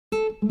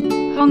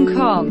Hong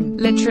Kong,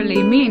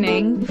 literally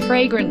meaning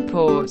fragrant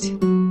port.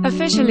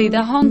 Officially,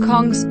 the Hong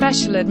Kong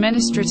Special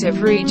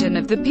Administrative Region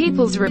of the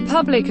People's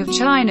Republic of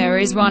China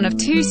is one of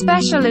two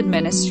special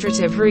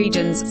administrative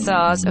regions,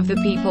 SARs, of the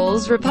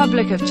People's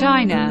Republic of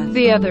China.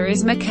 The other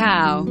is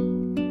Macau.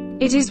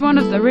 It is one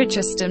of the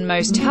richest and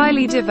most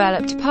highly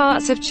developed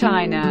parts of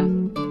China.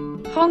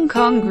 Hong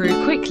Kong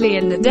grew quickly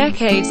in the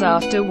decades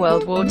after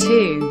World War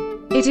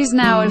II. It is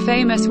now a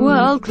famous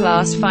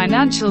world-class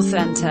financial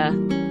center.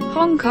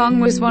 Hong Kong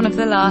was one of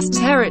the last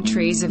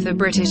territories of the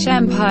British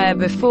Empire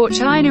before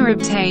China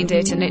obtained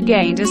it, and it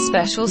gained a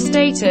special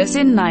status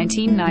in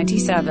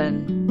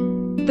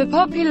 1997. The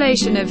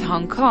population of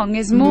Hong Kong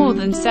is more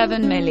than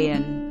 7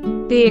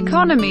 million. The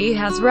economy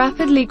has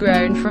rapidly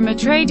grown from a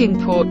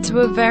trading port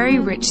to a very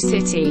rich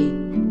city.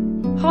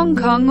 Hong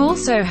Kong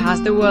also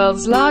has the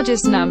world's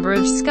largest number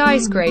of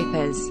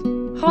skyscrapers.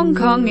 Hong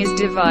Kong is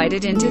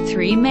divided into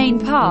three main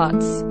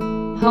parts: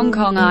 Hong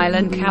Kong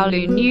Island,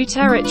 Kowloon New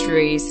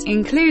Territories,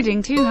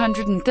 including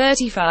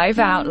 235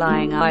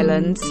 outlying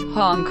islands.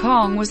 Hong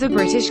Kong was a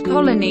British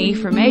colony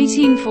from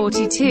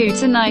 1842 to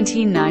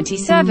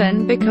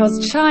 1997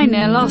 because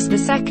China lost the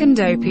Second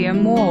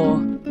Opium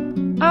War.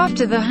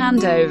 After the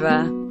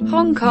handover,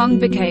 Hong Kong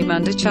became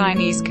under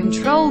Chinese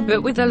control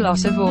but with a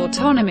lot of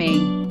autonomy.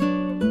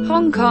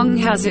 Hong Kong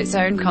has its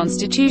own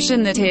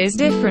constitution that is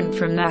different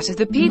from that of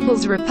the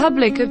People's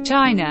Republic of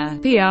China,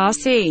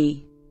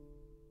 PRC.